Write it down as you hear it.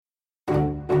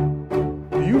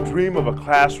you dream of a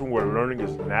classroom where learning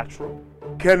is natural?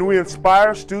 Can we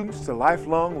inspire students to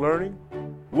lifelong learning?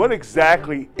 What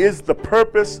exactly is the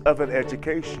purpose of an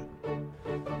education?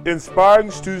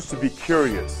 Inspiring students to be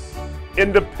curious,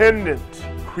 independent,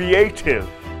 creative,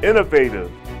 innovative,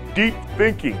 deep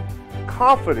thinking,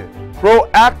 confident,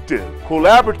 proactive,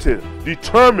 collaborative,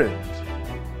 determined,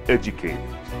 educated.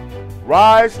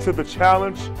 Rise to the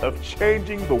challenge of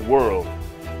changing the world.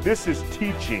 This is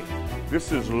teaching.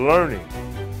 This is learning.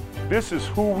 This is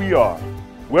who we are.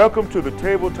 Welcome to the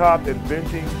Tabletop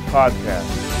Inventing Podcast.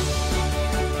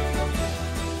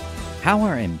 How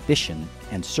are ambition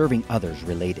and serving others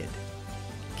related?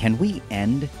 Can we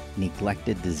end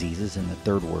neglected diseases in the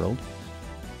third world?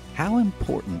 How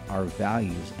important are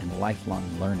values and lifelong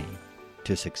learning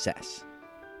to success?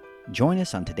 Join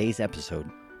us on today's episode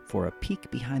for a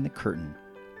peek behind the curtain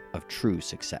of true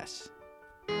success.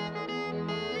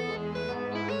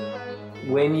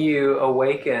 When you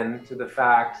awaken to the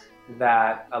fact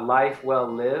that a life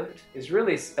well lived is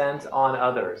really spent on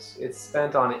others, it's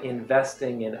spent on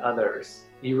investing in others,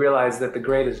 you realize that the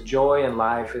greatest joy in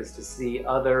life is to see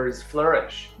others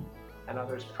flourish and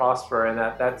others prosper, and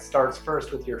that starts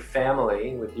first with your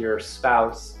family, with your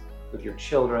spouse, with your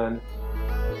children.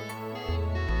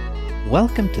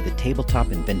 Welcome to the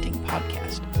Tabletop Inventing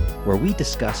Podcast, where we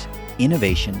discuss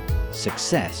innovation,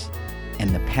 success, and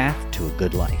the path to a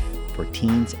good life for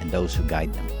teens and those who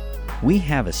guide them. We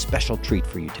have a special treat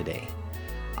for you today.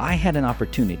 I had an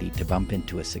opportunity to bump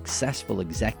into a successful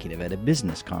executive at a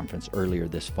business conference earlier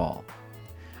this fall.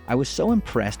 I was so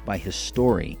impressed by his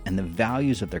story and the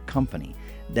values of their company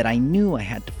that I knew I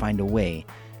had to find a way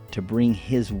to bring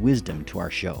his wisdom to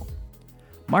our show.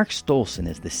 Mark Stoleson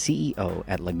is the CEO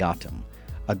at Legatum,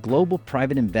 a global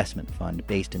private investment fund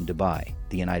based in Dubai,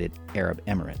 the United Arab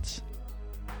Emirates.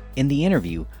 In the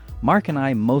interview, Mark and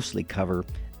I mostly cover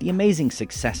the amazing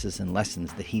successes and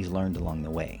lessons that he's learned along the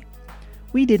way.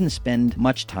 We didn't spend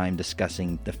much time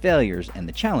discussing the failures and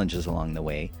the challenges along the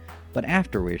way, but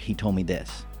afterward he told me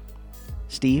this: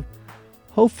 Steve,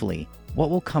 hopefully what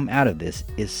will come out of this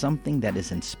is something that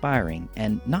is inspiring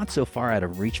and not so far out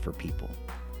of reach for people.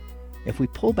 If we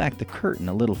pull back the curtain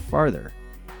a little farther,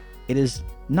 it has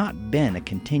not been a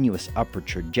continuous upward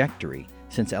trajectory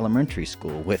since elementary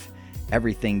school, with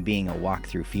everything being a walk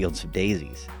through fields of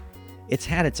daisies. It's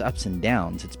had its ups and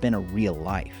downs. It's been a real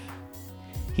life.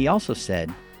 He also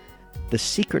said, the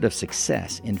secret of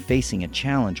success in facing a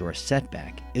challenge or a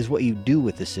setback is what you do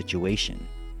with the situation.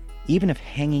 Even if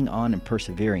hanging on and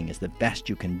persevering is the best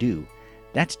you can do,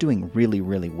 that's doing really,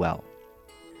 really well.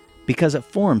 Because it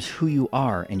forms who you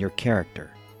are and your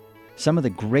character. Some of the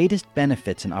greatest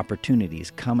benefits and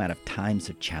opportunities come out of times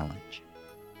of challenge.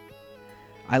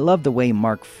 I love the way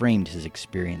Mark framed his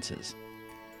experiences.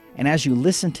 And as you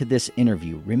listen to this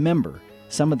interview, remember,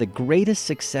 some of the greatest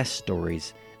success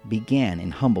stories began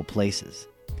in humble places.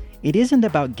 It isn't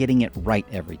about getting it right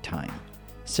every time.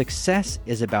 Success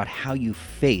is about how you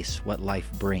face what life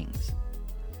brings.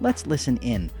 Let's listen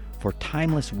in for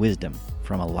timeless wisdom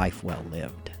from a life well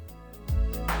lived.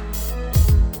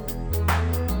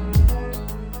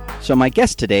 So my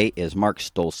guest today is Mark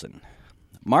Stoleson.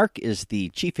 Mark is the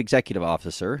Chief Executive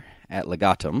Officer at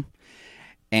Legatum,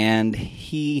 and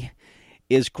he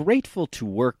is grateful to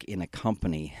work in a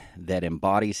company that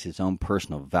embodies his own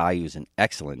personal values and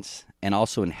excellence, and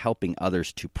also in helping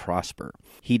others to prosper.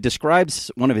 He describes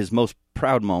one of his most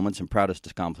proud moments and proudest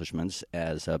accomplishments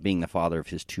as being the father of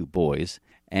his two boys,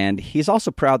 and he's also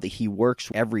proud that he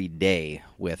works every day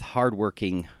with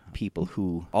hardworking people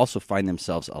who also find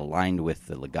themselves aligned with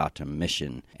the Legatum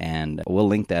mission. And we'll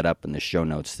link that up in the show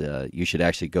notes. You should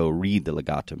actually go read the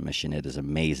Legatum mission. It is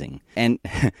amazing. And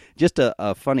just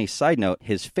a funny side note,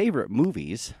 his favorite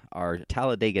movies are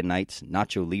Talladega Nights,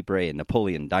 Nacho Libre, and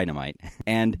Napoleon Dynamite.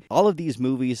 And all of these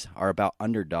movies are about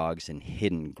underdogs and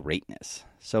hidden greatness.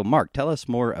 So Mark, tell us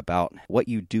more about what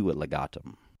you do at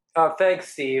Legatum. Thanks,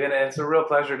 Steve, and it's a real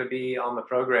pleasure to be on the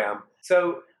program.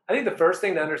 So I think the first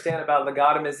thing to understand about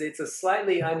Legatum is it's a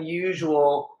slightly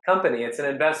unusual company. It's an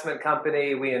investment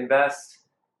company. We invest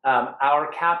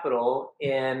our capital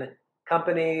in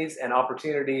companies and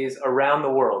opportunities around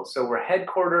the world. So we're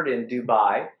headquartered in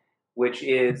Dubai, which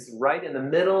is right in the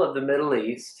middle of the Middle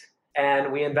East.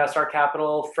 And we invest our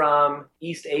capital from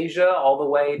East Asia all the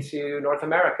way to North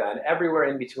America and everywhere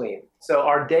in between. So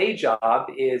our day job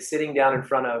is sitting down in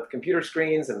front of computer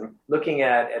screens and looking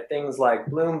at things like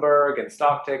Bloomberg and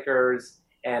stock tickers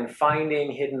and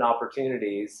finding hidden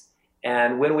opportunities.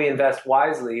 And when we invest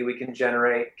wisely, we can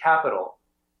generate capital.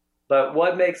 But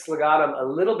what makes Legatum a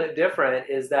little bit different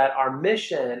is that our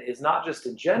mission is not just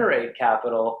to generate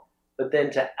capital, but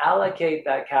then to allocate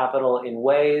that capital in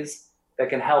ways that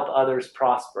can help others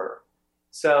prosper.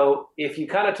 So if you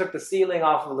kind of took the ceiling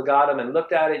off of Legatum and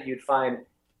looked at it, you'd find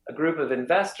a group of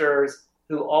investors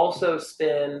who also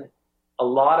spend a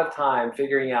lot of time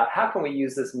figuring out how can we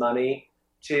use this money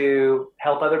to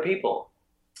help other people.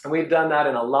 And we've done that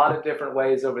in a lot of different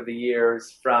ways over the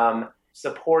years, from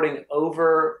supporting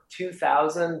over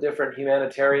 2,000 different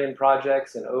humanitarian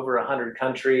projects in over 100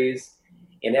 countries,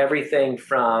 in everything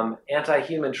from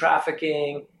anti-human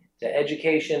trafficking to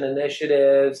education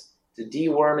initiatives to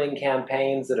deworming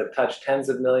campaigns that have touched tens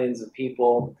of millions of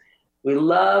people. We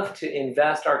love to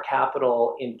invest our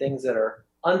capital in things that are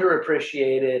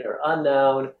underappreciated or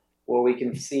unknown, where we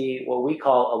can see what we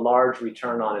call a large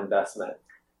return on investment.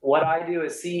 What I do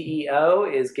as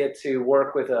CEO is get to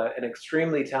work with an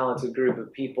extremely talented group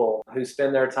of people who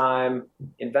spend their time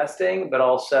investing, but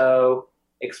also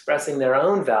expressing their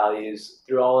own values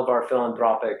through all of our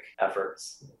philanthropic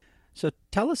efforts. So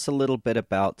tell us a little bit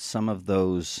about some of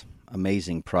those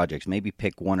amazing projects. Maybe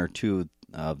pick one or two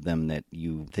of them that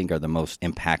you think are the most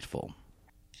impactful.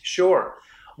 Sure.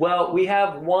 Well, we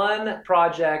have one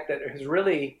project that has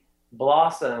really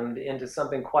blossomed into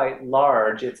something quite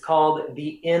large. It's called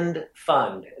the END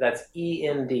Fund. That's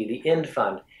E-N-D, the END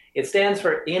Fund. It stands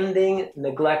for Ending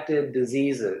Neglected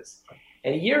Diseases.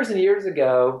 And years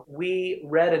ago, we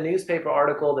read a newspaper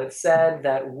article that said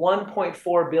that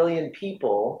 1.4 billion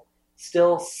people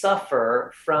still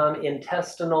suffer from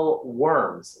intestinal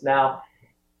worms. Now,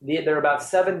 there are about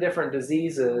 7 different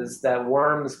diseases that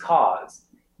worms cause.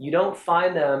 You don't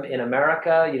find them in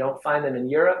America, you don't find them in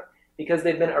Europe, because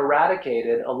they've been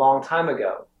eradicated a long time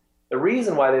ago. The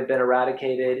reason why they've been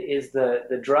eradicated is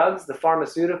the drugs, the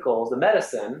pharmaceuticals, the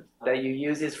medicine that you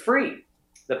use is free.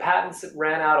 The patents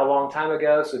ran out a long time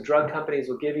ago, so drug companies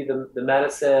will give you the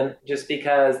medicine just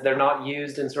because they're not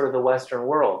used in sort of the Western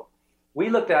world. We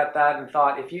looked at that and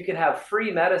thought, if you can have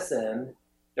free medicine,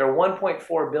 there are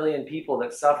 1.4 billion people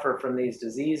that suffer from these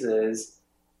diseases.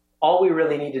 All we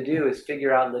really need to do is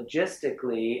figure out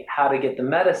logistically how to get the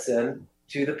medicine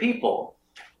to the people.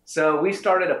 So we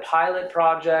started a pilot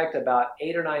project about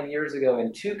 8 or 9 years ago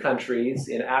in 2 countries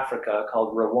in Africa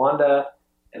called Rwanda,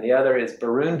 and the other is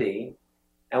Burundi.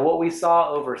 And what we saw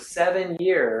over 7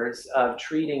 years of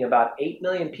treating about 8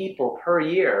 million people per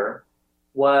year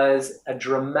was a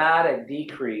dramatic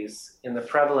decrease in the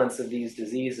prevalence of these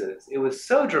diseases. It was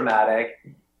so dramatic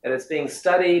that it's being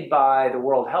studied by the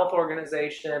World Health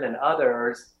Organization and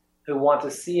others who want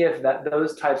to see if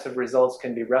those types of results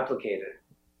can be replicated.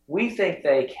 We think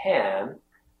they can.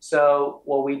 So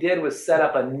what we did was set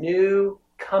up a new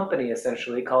company,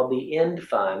 essentially, called the END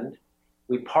Fund.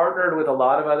 We partnered with a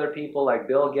lot of other people like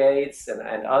Bill Gates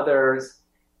and others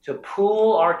to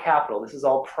pool our capital. This is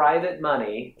all private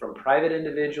money from private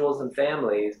individuals and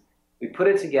families. We put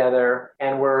it together,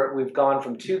 and we've gone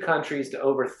from 2 countries to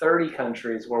over 30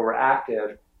 countries where we're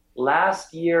active.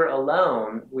 Last year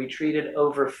alone, we treated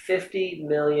over 50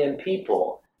 million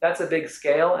people. That's a big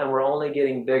scale, and we're only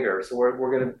getting bigger. So we're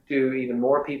going to do even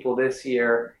more people this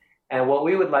year. And what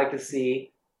we would like to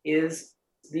see is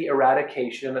the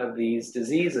eradication of these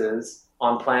diseases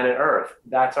on planet Earth.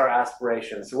 That's our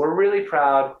aspiration. So we're really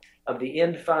proud of the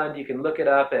END Fund. You can look it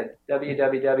up at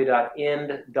www.end.org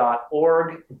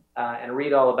and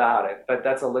read all about it. But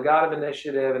that's a Legatum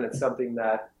initiative, and it's something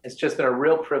that it's just been a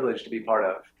real privilege to be part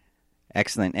of.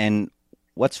 Excellent. And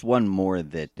what's one more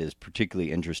that is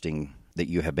particularly interesting that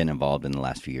you have been involved in the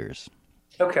last few years?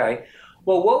 Okay.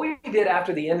 Well, what we did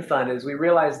after the END Fund is we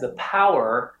realized the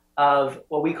power of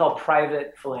what we call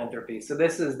private philanthropy. So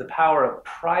this is the power of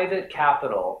private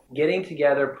capital getting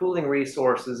together, pooling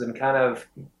resources, and kind of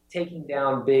taking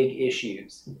down big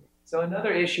issues. So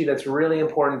another issue that's really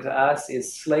important to us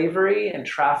is slavery and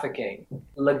trafficking.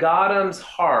 Legatum's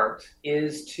heart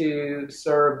is to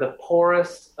serve the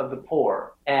poorest of the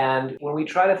poor. And when we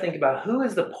try to think about who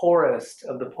is the poorest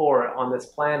of the poor on this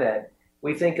planet,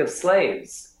 we think of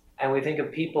slaves and we think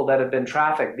of people that have been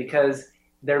trafficked, because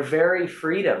their very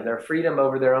freedom, their freedom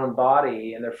over their own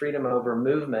body and their freedom over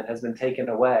movement has been taken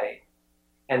away.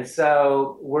 And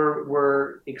so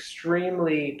we're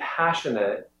extremely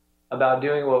passionate about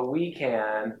doing what we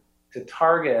can to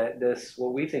target this,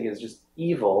 what we think is just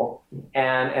evil,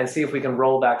 and see if we can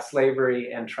roll back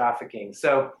slavery and trafficking.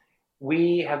 So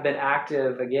we have been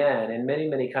active, again, in many,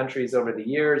 many countries over the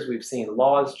years. We've seen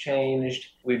laws changed.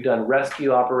 We've done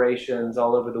rescue operations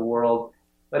all over the world.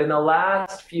 But in the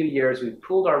last few years, we've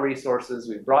pooled our resources,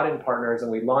 we've brought in partners, and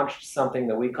we launched something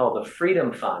that we call the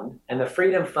Freedom Fund. And the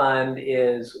Freedom Fund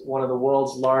is one of the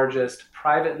world's largest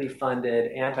privately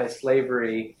funded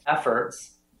anti-slavery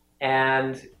efforts.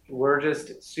 And We're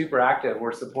just super active.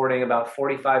 We're supporting about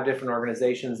 45 different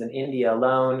organizations in India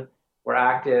alone. We're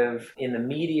active in the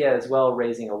media as well,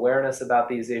 raising awareness about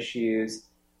these issues.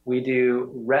 We do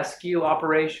rescue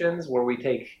operations where we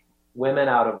take women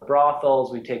out of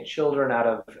brothels, we take children out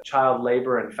of child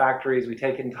labor in factories, we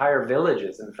take entire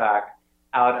villages, in fact,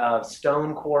 out of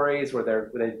stone quarries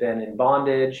where they've been in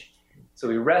bondage. So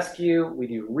we rescue, we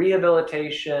do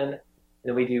rehabilitation,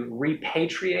 then we do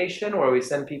repatriation where we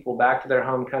send people back to their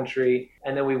home country,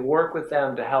 and then we work with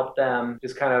them to help them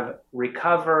just kind of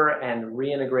recover and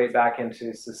reintegrate back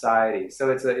into society. So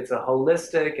it's a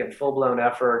holistic and full-blown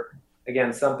effort.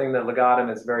 Again, something that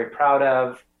Legatum is very proud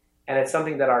of, and it's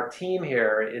something that our team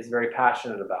here is very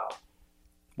passionate about.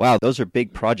 Wow, those are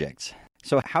big projects.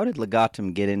 So how did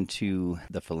Legatum get into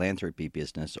the philanthropy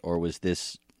business, or was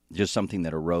this just something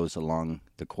that arose along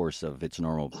the course of its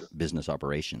normal business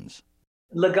operations?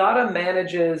 Legatum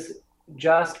manages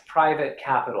just private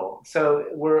capital. So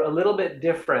we're a little bit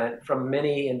different from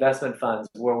many investment funds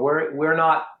where we're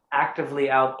not actively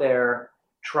out there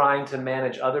trying to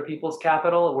manage other people's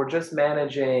capital. We're just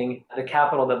managing the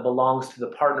capital that belongs to the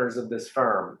partners of this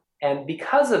firm. And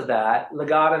because of that,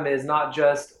 Legatum is not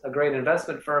just a great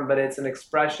investment firm, but it's an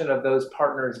expression of those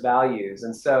partners' values.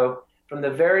 And so from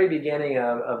the very beginning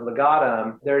of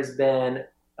Legatum, there's been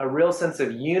a real sense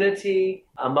of unity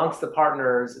amongst the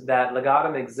partners that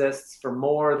Legatum exists for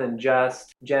more than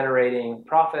just generating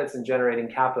profits and generating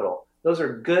capital. Those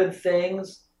are good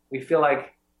things. We feel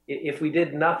like if we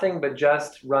did nothing but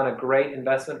just run a great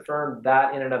investment firm,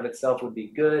 that in and of itself would be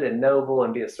good and noble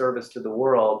and be a service to the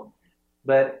world.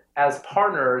 But as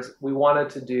partners, we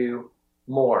wanted to do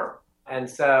more. And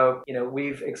so,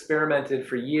 we've experimented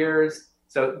for years.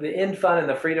 So the In Fund and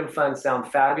the Freedom Fund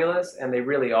sound fabulous, and they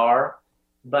really are.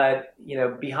 But,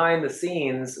 behind the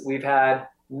scenes, we've had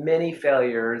many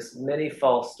failures, many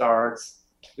false starts.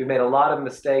 We've made a lot of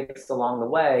mistakes along the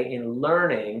way in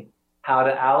learning how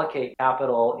to allocate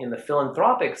capital in the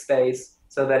philanthropic space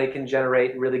so that it can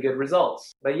generate really good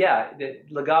results. But yeah,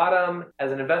 Legatum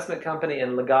as an investment company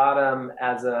and Legatum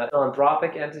as a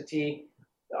philanthropic entity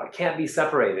can't be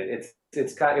separated.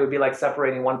 It would be like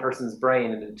separating one person's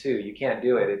brain into two. You can't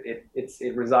do it.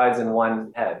 It resides in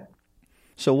one head.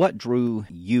 So what drew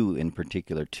you in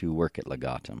particular to work at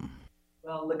Legatum?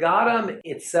 Well, Legatum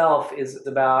itself is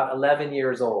about 11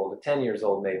 years old, 10 years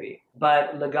old maybe.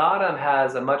 But Legatum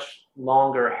has a much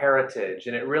longer heritage,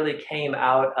 and it really came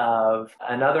out of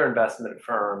another investment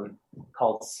firm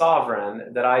called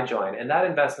Sovereign that I joined. And that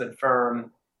investment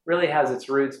firm really has its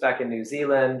roots back in New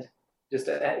Zealand.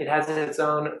 It has its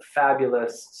own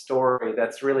fabulous story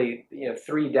that's really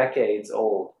 3 decades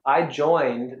old. I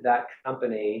joined that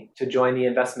company to join the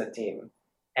investment team.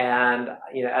 And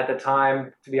at the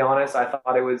time, to be honest, I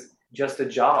thought it was just a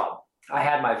job. I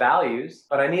had my values,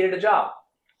 but I needed a job.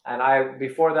 And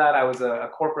before that, I was a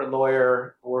corporate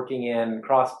lawyer working in doing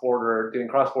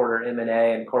cross-border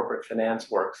M&A and corporate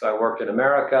finance work. So I worked in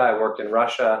America, I worked in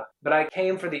Russia, but I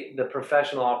came for the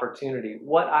professional opportunity.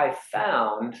 What I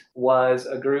found was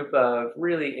a group of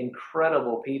really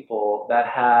incredible people that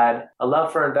had a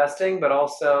love for investing, but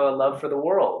also a love for the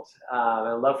world, and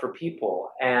a love for people.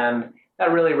 And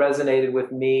that really resonated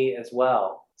with me as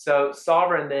well. So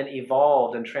Sovereign then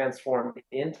evolved and transformed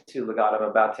into Legatum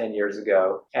about 10 years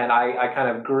ago. And I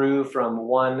kind of grew from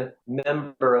one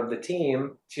member of the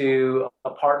team to a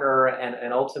partner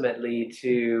and ultimately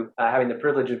to having the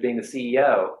privilege of being the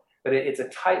CEO. But it's a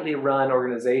tightly run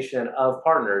organization of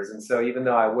partners. And so even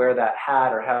though I wear that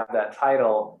hat or have that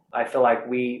title, I feel like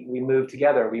we move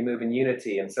together, we move in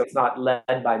unity. And so it's not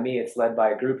led by me, it's led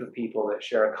by a group of people that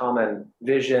share a common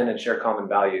vision and share common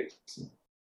values.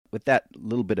 With that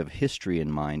little bit of history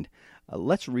in mind,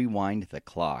 let's rewind the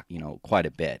clock, quite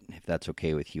a bit, if that's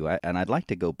okay with you. And I'd like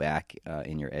to go back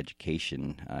in your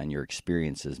education and your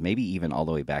experiences, maybe even all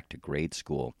the way back to grade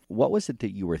school. What was it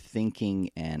that you were thinking,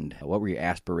 and what were your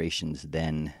aspirations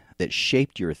then that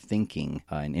shaped your thinking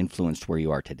and influenced where you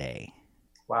are today?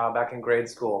 Wow, back in grade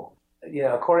school.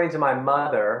 According to my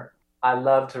mother, I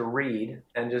loved to read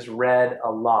and just read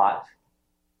a lot.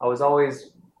 I was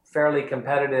always fairly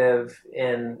competitive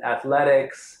in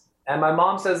athletics. And my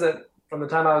mom says that from the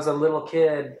time I was a little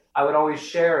kid, I would always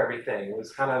share everything. It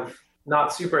was kind of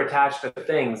not super attached to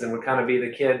things and would kind of be the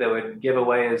kid that would give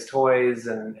away his toys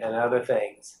and other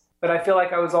things. But I feel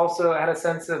like I had a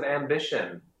sense of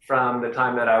ambition from the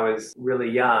time that I was really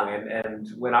young. And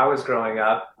when I was growing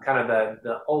up, kind of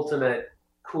the ultimate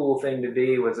cool thing to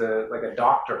be was like a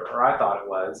doctor, or I thought it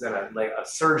was, and like a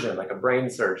surgeon, like a brain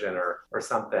surgeon or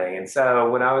something. And so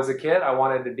when I was a kid, I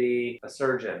wanted to be a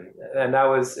surgeon, and that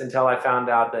was until I found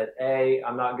out that A,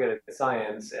 I'm not good at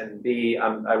science, and B,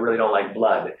 I really don't like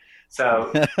blood.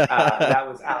 So that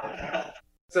was out.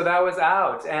 So that was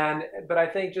out. But I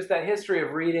think just that history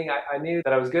of reading, I knew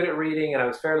that I was good at reading and I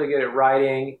was fairly good at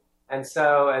writing. And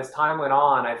so as time went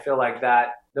on, I feel like that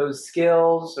those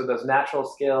skills or those natural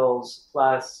skills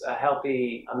plus a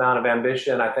healthy amount of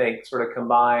ambition, I think sort of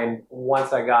combined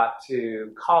once I got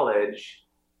to college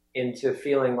into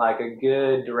feeling like a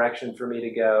good direction for me to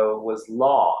go was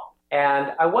law.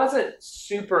 And I wasn't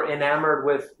super enamored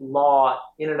with law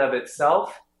in and of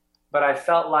itself, but I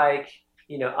felt like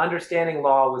understanding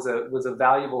law was a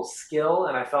valuable skill,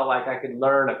 and I felt like I could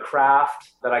learn a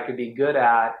craft that I could be good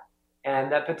at,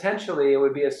 and that potentially it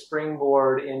would be a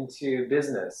springboard into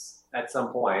business at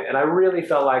some point. And I really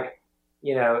felt like,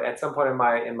 at some point in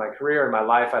my career, in my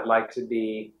life, I'd like to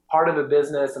be part of a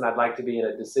business, and I'd like to be in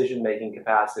a decision-making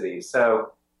capacity.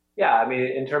 So, yeah, I mean,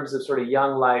 in terms of sort of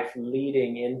young life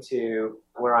leading into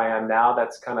where I am now,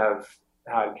 that's kind of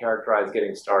how I'd characterize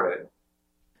getting started.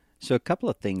 So a couple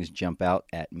of things jump out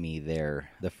at me there.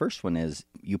 The first one is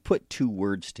you put two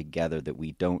words together that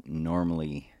we don't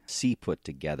normally see put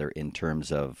together in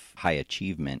terms of high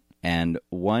achievement. And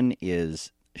one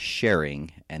is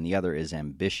sharing and the other is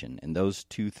ambition. And those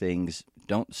two things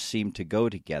don't seem to go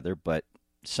together, but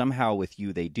somehow with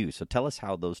you they do. So tell us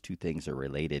how those two things are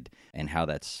related and how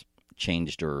that's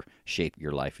changed or shaped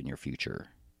your life and your future.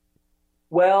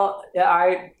 Well,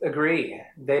 I agree.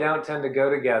 They don't tend to go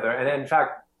together. And in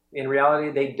fact, in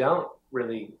reality, they don't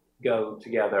really go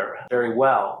together very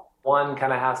well. One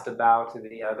kind of has to bow to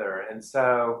the other. And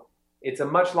so it's a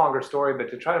much longer story, but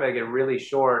to try to make it really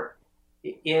short,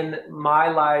 in my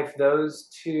life, those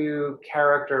two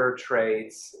character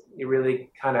traits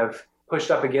really kind of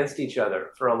pushed up against each other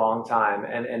for a long time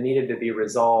and needed to be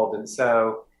resolved.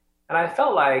 And I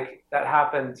felt like that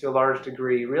happened to a large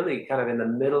degree, really kind of in the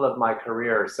middle of my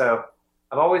career. So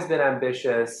I've always been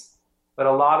ambitious, but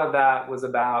a lot of that was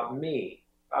about me.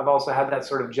 I've also had that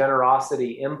sort of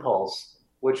generosity impulse,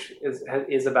 which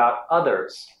is about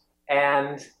others.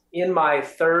 And in my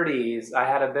 30s, I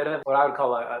had a bit of what I would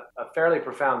call a fairly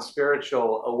profound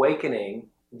spiritual awakening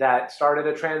that started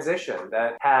a transition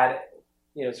that had,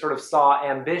 sort of saw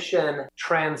ambition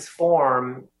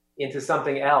transform into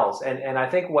something else. And I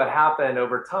think what happened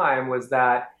over time was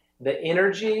that the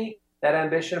energy that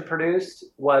ambition produced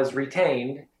was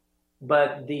retained,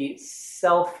 but the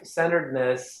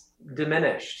self-centeredness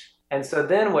diminished. And so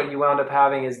then what you wound up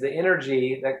having is the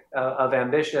energy of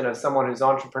ambition of someone who's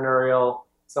entrepreneurial,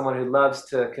 someone who loves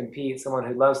to compete, someone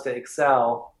who loves to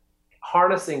excel,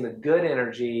 harnessing the good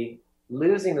energy,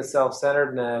 losing the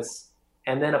self-centeredness,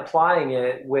 and then applying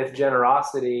it with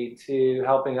generosity to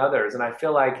helping others. And I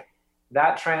feel like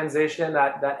that transition,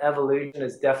 that evolution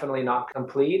is definitely not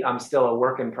complete. I'm still a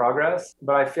work in progress.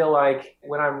 But I feel like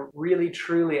when I'm really,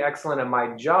 truly excellent at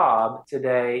my job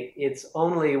today, it's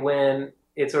only when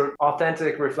it's an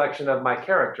authentic reflection of my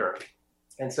character.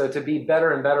 And so to be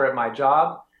better and better at my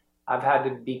job, I've had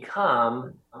to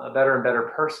become a better and better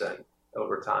person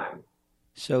over time.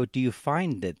 So do you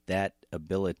find that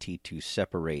ability to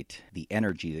separate the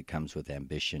energy that comes with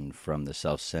ambition from the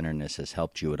self-centeredness has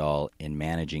helped you at all in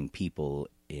managing people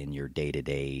in your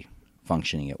day-to-day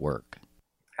functioning at work?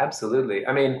 Absolutely.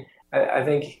 I mean, I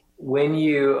think when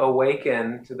you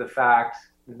awaken to the fact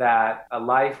that a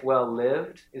life well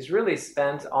lived is really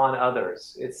spent on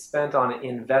others, it's spent on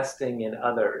investing in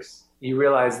others, you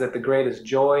realize that the greatest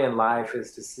joy in life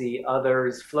is to see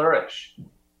others flourish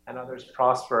and others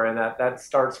prosper, and that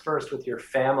starts first with your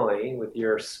family, with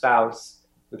your spouse,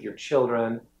 with your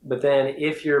children. But then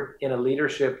if you're in a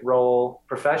leadership role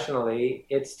professionally,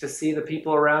 it's to see the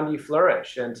people around you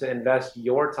flourish and to invest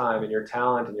your time and your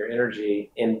talent and your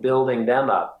energy in building them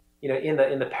up. In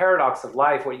the paradox of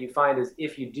life, what you find is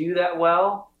if you do that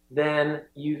well, then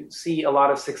you see a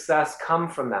lot of success come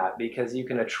from that, because you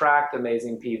can attract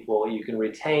amazing people, you can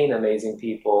retain amazing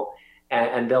people,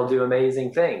 and they'll do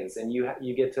amazing things, and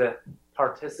you get to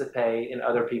participate in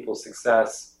other people's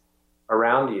success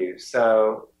around you.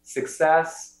 So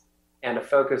success and a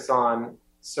focus on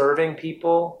serving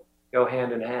people go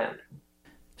hand in hand.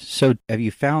 So have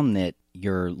you found that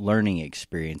your learning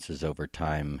experiences over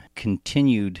time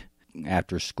continued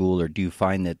after school, or do you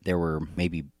find that there were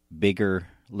maybe bigger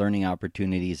learning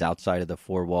opportunities outside of the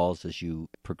four walls as you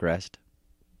progressed?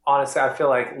 Honestly, I feel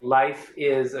like life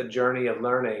is a journey of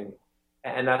learning.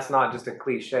 And that's not just a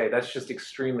cliche. That's just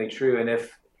extremely true. And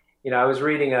I was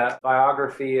reading a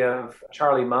biography of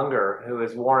Charlie Munger, who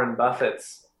is Warren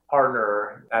Buffett's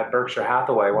partner at Berkshire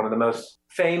Hathaway, one of the most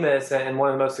famous and one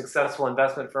of the most successful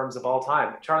investment firms of all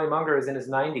time. Charlie Munger is in his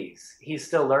 90s. He's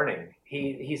still learning.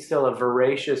 He's still a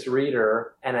voracious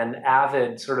reader and an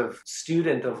avid sort of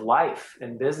student of life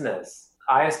and business.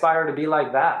 I aspire to be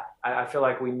like that. I feel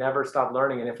like we never stop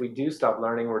learning, and if we do stop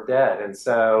learning, we're dead. And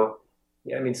so,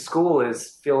 school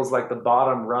feels like the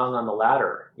bottom rung on the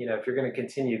ladder. If you're going to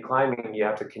continue climbing, you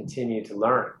have to continue to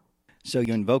learn. So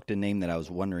you invoked a name that I was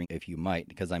wondering if you might,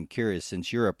 because I'm curious,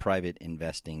 since you're a private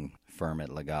investing firm at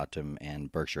Legatum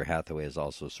and Berkshire Hathaway is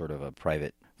also sort of a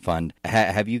private fund,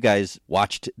 have you guys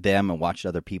watched them and watched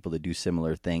other people that do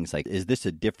similar things? Like, is this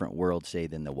a different world, say,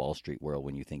 than the Wall Street world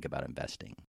when you think about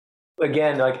investing?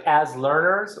 Again, like as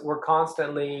learners, we're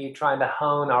constantly trying to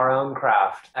hone our own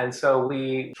craft. And so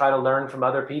we try to learn from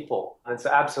other people. And so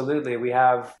absolutely, we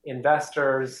have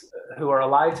investors who are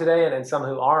alive today and some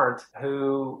who aren't,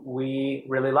 who we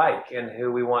really like and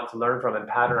who we want to learn from and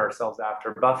pattern ourselves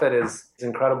after. Buffett is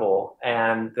incredible.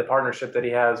 And the partnership that he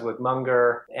has with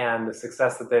Munger and the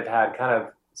success that they've had kind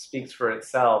of speaks for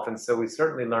itself. And so we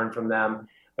certainly learn from them.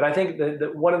 But I think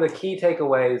one of the key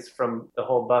takeaways from the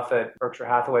whole Buffett Berkshire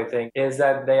Hathaway thing is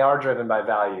that they are driven by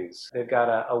values. They've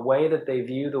got a way that they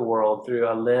view the world through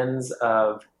a lens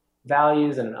of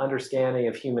values and an understanding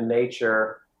of human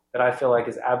nature that I feel like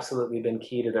has absolutely been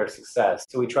key to their success.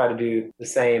 So we try to do the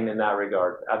same in that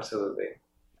regard. Absolutely.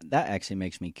 That actually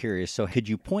makes me curious. So could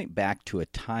you point back to a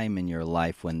time in your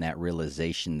life when that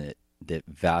realization that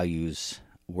values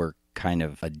were kind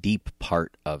of a deep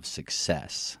part of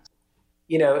success?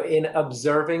 In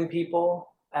observing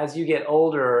people, as you get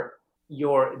older,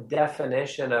 your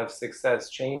definition of success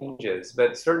changes.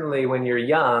 But certainly when you're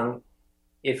young,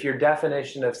 if your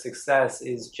definition of success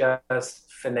is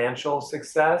just financial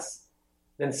success,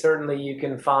 then certainly you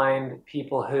can find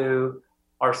people who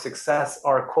are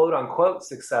quote unquote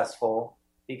successful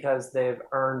because they've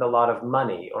earned a lot of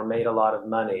money or made a lot of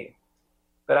money.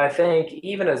 But I think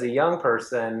even as a young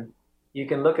person, you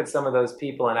can look at some of those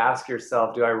people and ask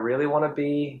yourself, do I really want to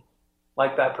be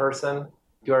like that person?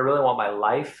 Do I really want my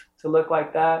life to look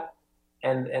like that?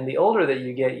 And the older that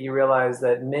you get, you realize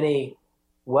that many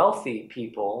wealthy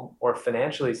people or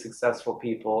financially successful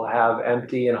people have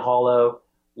empty and hollow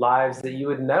lives that you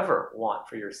would never want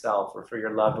for yourself or for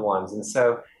your loved ones. And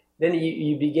so then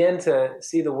you begin to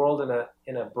see the world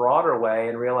in a broader way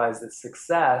and realize that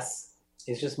success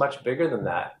is just much bigger than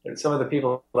that. And some of the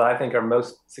people that I think are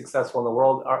most successful in the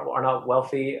world are not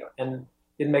wealthy and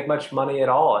didn't make much money at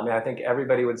all. I think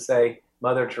everybody would say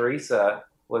Mother Teresa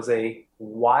was a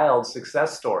wild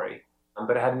success story,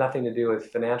 but it had nothing to do with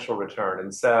financial return.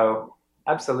 And so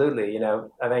absolutely,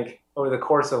 I think over the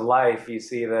course of life, you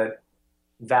see that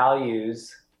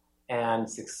values and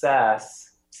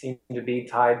success seem to be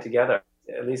tied together,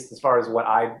 at least as far as what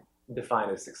I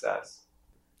define as success.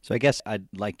 So I guess I'd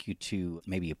like you to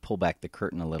maybe pull back the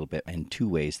curtain a little bit in two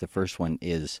ways. The first one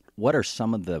is, what are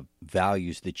some of the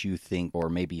values that you think, or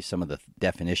maybe some of the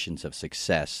definitions of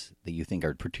success that you think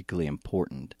are particularly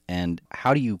important? And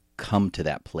how do you come to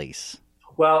that place?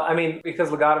 Well, because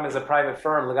Legatum is a private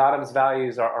firm, Legatum's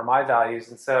values are my values.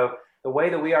 And so the way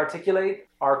that we articulate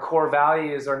our core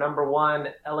values are, number one,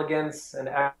 elegance and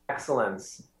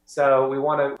excellence. So we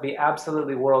want to be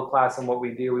absolutely world-class in what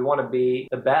we do. We want to be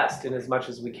the best in as much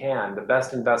as we can, the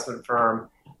best investment firm.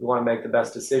 We want to make the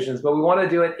best decisions, but we want to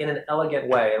do it in an elegant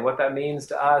way. And what that means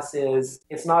to us is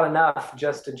it's not enough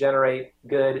just to generate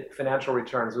good financial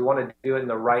returns. We want to do it in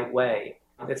the right way.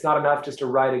 It's not enough just to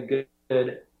write a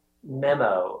good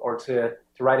memo or to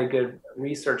write a good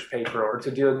research paper or to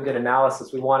do a good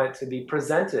analysis. We want it to be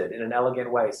presented in an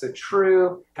elegant way. So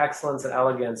true excellence and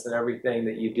elegance in everything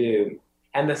that you do.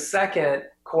 And the second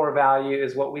core value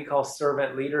is what we call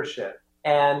servant leadership.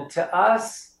 And to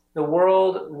us, the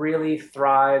world really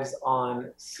thrives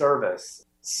on service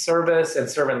and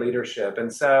servant leadership.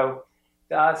 And so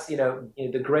to us,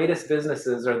 the greatest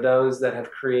businesses are those that have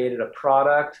created a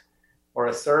product or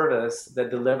a service that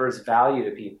delivers value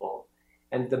to people.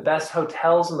 And the best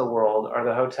hotels in the world are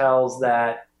the hotels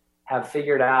that have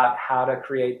figured out how to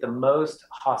create the most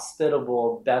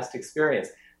hospitable, best experience.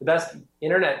 The best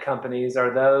internet companies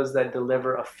are those that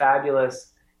deliver a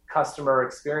fabulous customer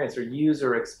experience or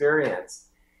user experience.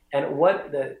 And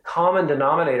what the common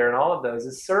denominator in all of those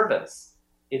is service.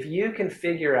 If you can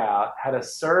figure out how to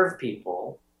serve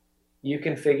people, you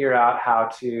can figure out how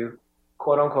to,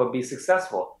 quote unquote, be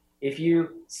successful. If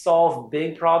you solve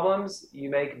big problems,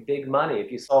 you make big money.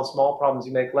 If you solve small problems,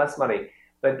 you make less money.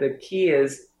 But the key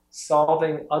is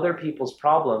solving other people's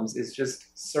problems is just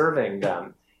serving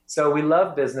them. So we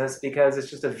love business because it's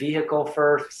just a vehicle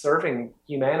for serving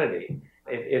humanity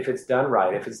if it's done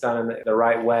right, if it's done in the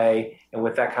right way and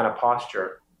with that kind of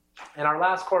posture. And our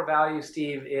last core value,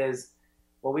 Steve, is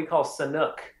what we call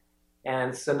Sanuk.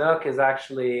 And Sanuk is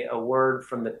actually a word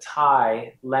from the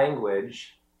Thai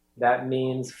language that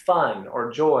means fun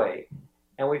or joy.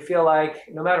 And we feel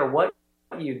like no matter what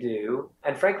you do,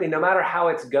 and frankly, no matter how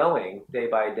it's going day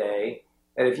by day,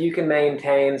 that if you can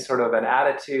maintain sort of an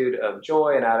attitude of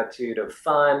joy, an attitude of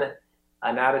fun,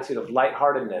 an attitude of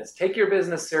lightheartedness, take your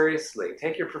business seriously,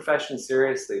 take your profession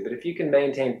seriously, but if you can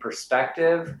maintain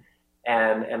perspective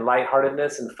and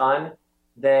lightheartedness and fun,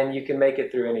 then you can make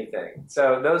it through anything.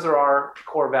 So those are our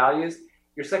core values.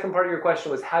 Your second part of your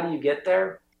question was, how do you get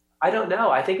there? I don't know.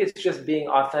 I think it's just being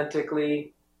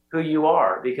authentically who you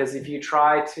are, because if you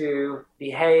try to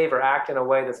behave or act in a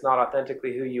way that's not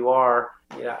authentically who you are,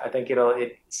 I think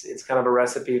it's kind of a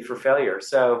recipe for failure.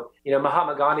 So,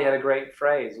 Mahatma Gandhi had a great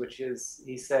phrase, which is,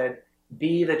 he said,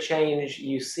 be the change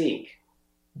you seek.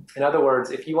 In other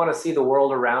words, if you want to see the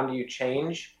world around you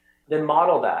change, then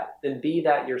model that, then be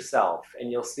that yourself. And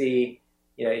you'll see,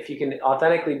 if you can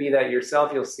authentically be that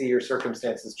yourself, you'll see your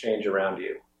circumstances change around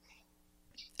you.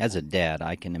 As a dad,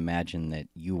 I can imagine that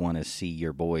you want to see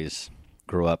your boys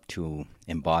grow up to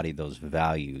embody those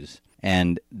values.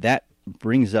 And that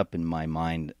brings up in my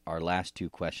mind our last two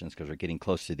questions, because we're getting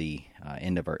close to the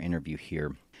end of our interview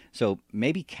here. So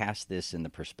maybe cast this in the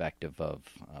perspective of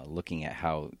looking at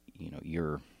how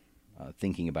you're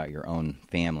thinking about your own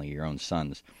family, your own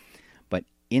sons. But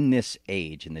in this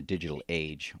age, in the digital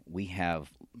age, we have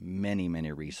many,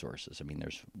 many resources. I mean,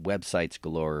 there's websites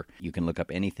galore. You can look up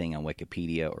anything on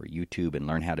Wikipedia or YouTube and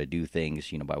learn how to do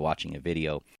things, by watching a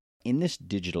video. In this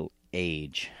digital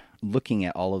age, looking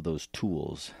at all of those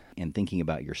tools and thinking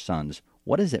about your sons,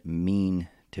 what does it mean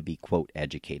to be, quote,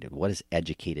 educated? What does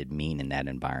educated mean in that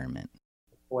environment?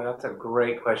 Boy, that's a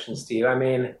great question, Steve. I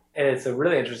mean, and it's a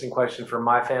really interesting question for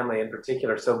my family in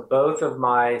particular. So both of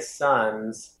my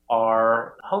sons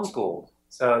are homeschooled.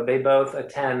 So they both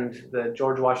attend the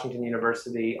George Washington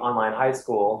University online high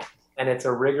school, and it's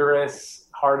a rigorous,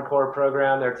 hardcore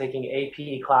program. They're taking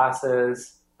AP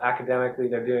classes. Academically,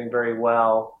 they're doing very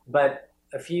well. But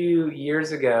a few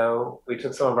years ago, we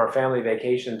took some of our family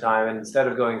vacation time, and instead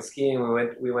of going skiing,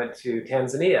 we went to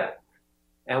Tanzania.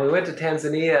 And we went to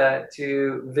Tanzania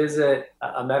to visit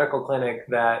a medical clinic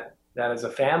that as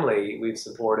a family we've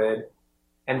supported,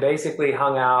 and basically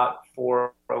hung out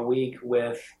for a week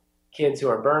with kids who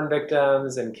are burn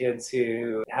victims and kids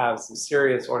who have some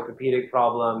serious orthopedic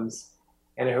problems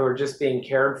and who are just being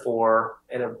cared for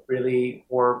in a really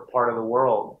poor part of the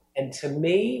world. And to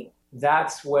me,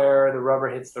 that's where the rubber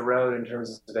hits the road in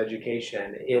terms of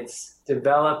education. It's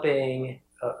developing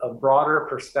a broader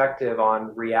perspective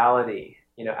on reality,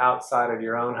 outside of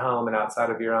your own home and outside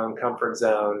of your own comfort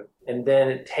zone, and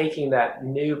then taking that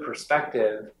new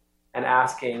perspective and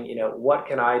asking, what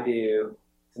can I do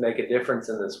to make a difference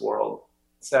in this world?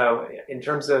 So in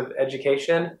terms of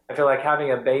education, I feel like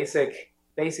having a basic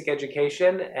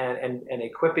education and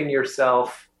equipping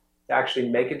yourself to actually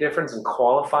make a difference and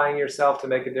qualifying yourself to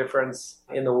make a difference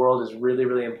in the world is really,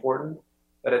 really important.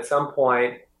 But at some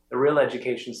point, the real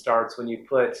education starts when you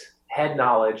put head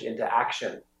knowledge into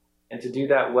action. And to do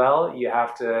that well, you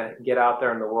have to get out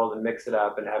there in the world and mix it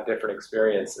up and have different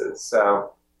experiences.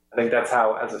 So I think that's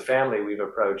how, as a family, we've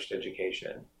approached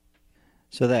education.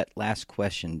 So that last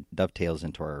question dovetails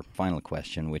into our final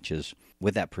question, which is,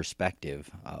 with that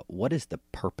perspective, what is the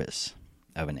purpose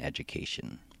of an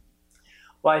education?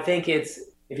 Well, I think if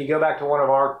you go back to one of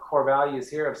our core values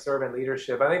here of servant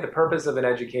leadership, I think the purpose of an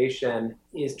education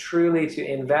is truly to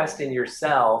invest in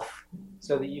yourself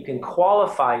so that you can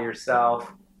qualify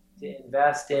yourself to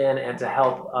invest in and to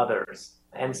help others.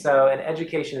 And so an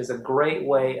education is a great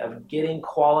way of getting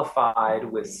qualified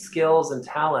with skills and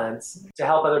talents to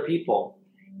help other people.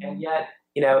 And yet,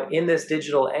 in this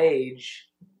digital age,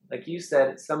 like you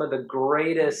said, some of the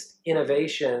greatest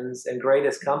innovations and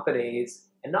greatest companies,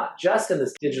 and not just in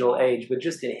this digital age, but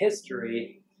just in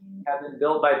history, have been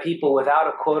built by people without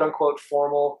a quote unquote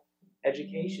formal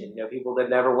education, people that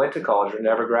never went to college or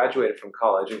never graduated from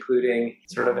college, including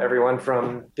sort of everyone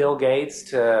from Bill Gates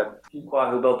to Fuqua,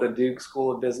 who built the Duke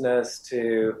School of Business,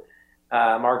 to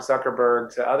Mark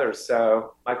Zuckerberg, to others.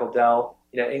 So Michael Dell,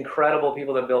 incredible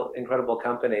people that built incredible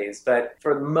companies. But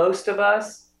for most of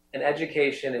us, an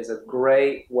education is a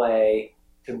great way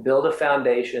to build a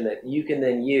foundation that you can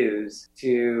then use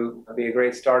to be a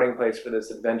great starting place for this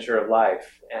adventure of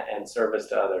life and service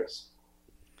to others.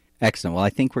 Excellent. Well, I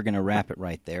think we're going to wrap it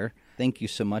right there. Thank you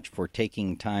so much for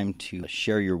taking time to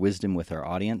share your wisdom with our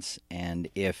audience. And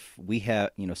if we have,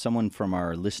 someone from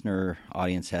our listener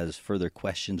audience has further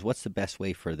questions, what's the best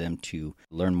way for them to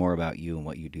learn more about you and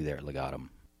what you do there at Legatum?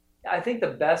 I think the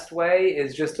best way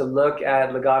is just to look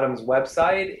at Legatum's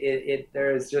website.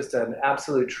 There is just an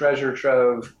absolute treasure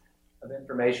trove of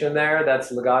information there.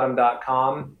 That's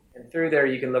legatum.com. And through there,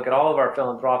 you can look at all of our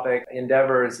philanthropic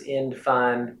endeavors, End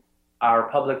Fund, our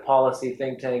public policy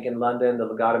think tank in London, the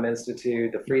Legatum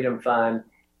Institute, the Freedom Fund,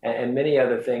 and many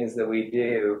other things that we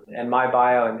do. And my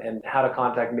bio and how to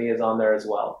contact me is on there as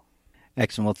well.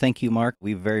 Excellent. Well, thank you, Mark.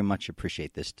 We very much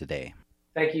appreciate this today.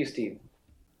 Thank you, Steve.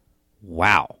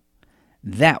 Wow.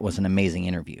 That was an amazing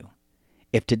interview.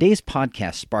 If today's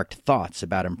podcast sparked thoughts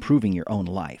about improving your own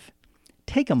life,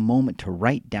 take a moment to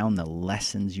write down the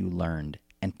lessons you learned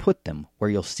and put them where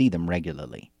you'll see them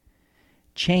regularly.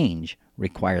 Change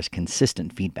requires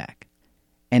consistent feedback.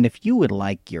 And if you would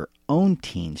like your own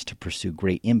teens to pursue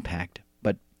great impact,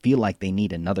 but feel like they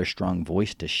need another strong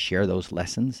voice to share those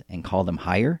lessons and call them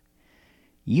higher,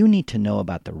 you need to know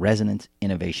about the Resonance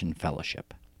Innovation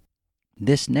Fellowship.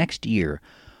 This next year,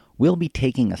 we'll be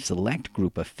taking a select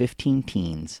group of 15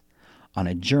 teens on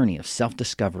a journey of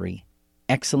self-discovery,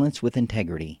 excellence with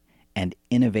integrity, and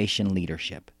innovation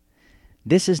leadership.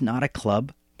 This is not a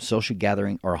club, social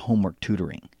gathering, or homework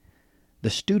tutoring. The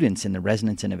students in the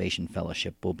Resonance Innovation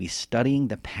Fellowship will be studying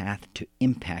the path to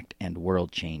impact and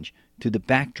world change through the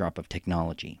backdrop of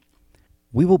technology.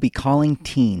 We will be calling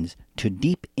teens to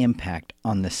deep impact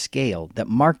on the scale that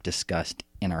Mark discussed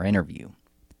in our interview.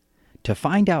 To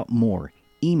find out more,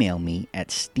 email me at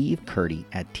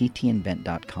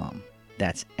stevecurti@ttinvent.com.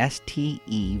 That's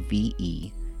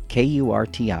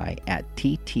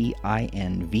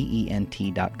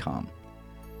STEVEKURTI@TTINVENT.com.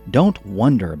 Don't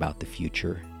wonder about the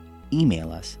future.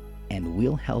 Email us, and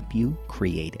we'll help you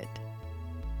create it.